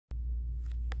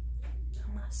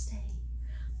namaste.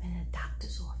 I'm in a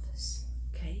doctor's office,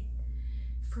 okay?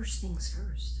 First things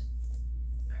first,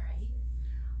 all right?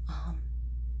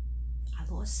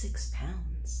 I lost 6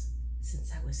 pounds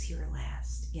since I was here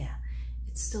last. Yeah,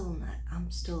 it's still not,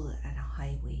 I'm still at a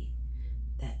high weight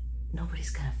that nobody's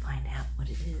gonna find out what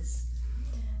it is.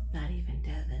 Not even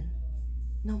Devin.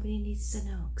 Nobody needs to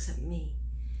know except me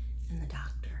and the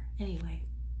doctor. Anyway,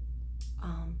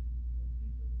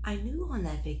 I knew on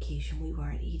that vacation we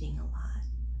weren't eating a lot.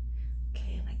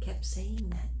 Okay, and I kept saying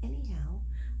that. Anyhow,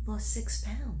 lost 6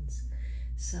 pounds.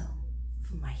 So,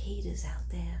 for my haters out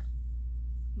there,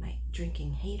 my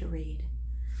drinking haterade,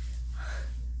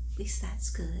 at least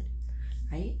that's good,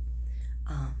 right?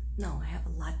 No, I have a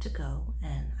lot to go,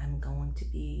 and I'm going to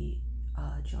be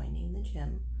joining the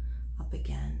gym up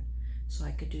again, so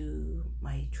I could do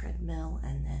my treadmill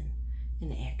and then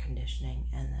in air conditioning,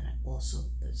 and then also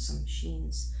some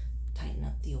machines tighten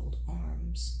up the old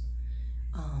arms.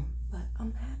 But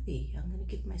I'm happy. I'm gonna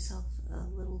give myself a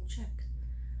little check.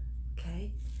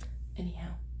 Okay.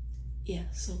 Anyhow,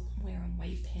 yeah. So I'm wearing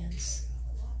white pants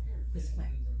with my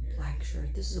black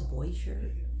shirt. This is a boy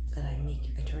shirt that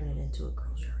I turn it into a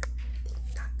girl shirt.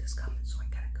 The doctor's coming, so I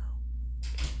gotta go.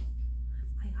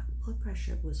 My blood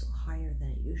pressure was higher than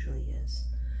it usually is.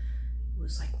 It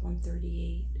was like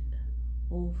 138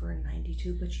 over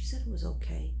 92, but she said it was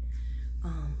okay.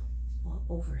 Well,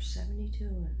 over 72,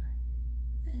 and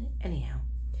anyhow,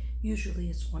 usually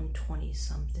it's 120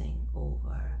 something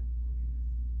over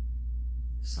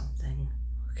something.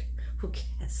 Okay, who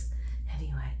cares?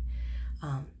 Anyway,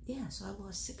 yeah, so I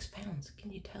lost 6 pounds.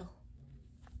 Can you tell?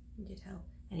 Can you tell?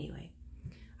 Anyway,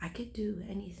 I could do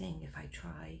anything if I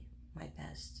try my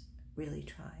best. Really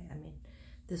try. I mean,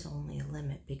 there's only a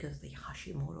limit because of the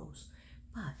Hashimoto's.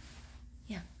 But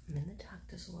yeah, I'm in the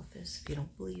doctor's office. If you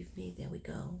don't believe me, there we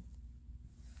go.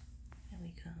 There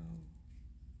we go.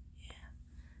 Yeah,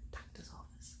 doctor's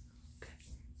office.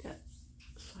 Okay.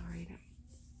 Sorry.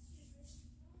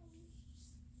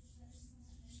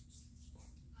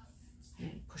 I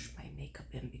didn't push my makeup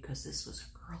in because this was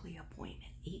an early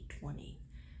appointment. 8:20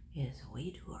 is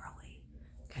way too early.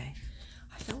 Okay.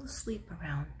 I fell asleep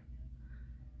around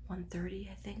 1:30,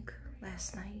 I think,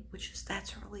 last night,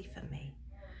 that's early for me.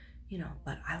 You know,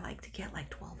 but I like to get like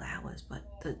 12 hours,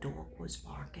 but the dog was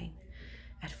barking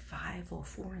at 5 or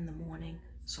 4 in the morning,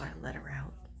 so I let her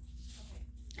out.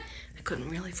 I couldn't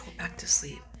really fall back to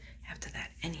sleep after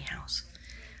that. Anyhow,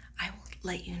 I will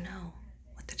let you know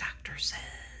what the doctor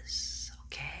says,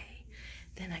 okay?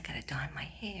 Then I gotta dye my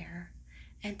hair,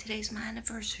 and today's my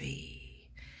anniversary.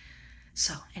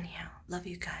 So anyhow, love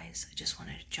you guys. I just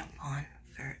wanted to jump on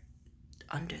for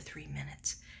under 3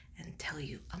 minutes and tell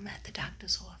you I'm at the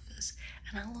doctor's office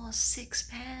and I lost 6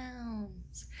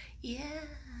 pounds. Yeah,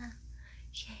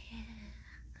 yeah,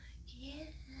 yeah,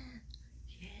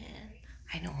 yeah.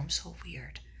 I know I'm so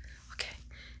weird. Okay,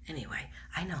 anyway,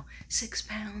 I know 6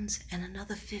 pounds and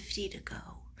another 50 to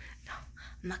go. No,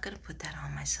 I'm not gonna put that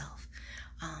on myself.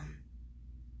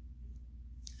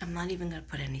 I'm not even gonna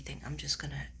put anything. I'm just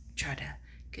gonna try to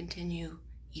continue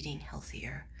eating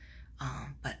healthier.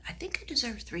 But I think I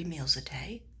deserve 3 meals a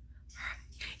day.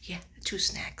 Yeah, 2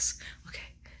 snacks.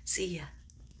 Okay, see ya.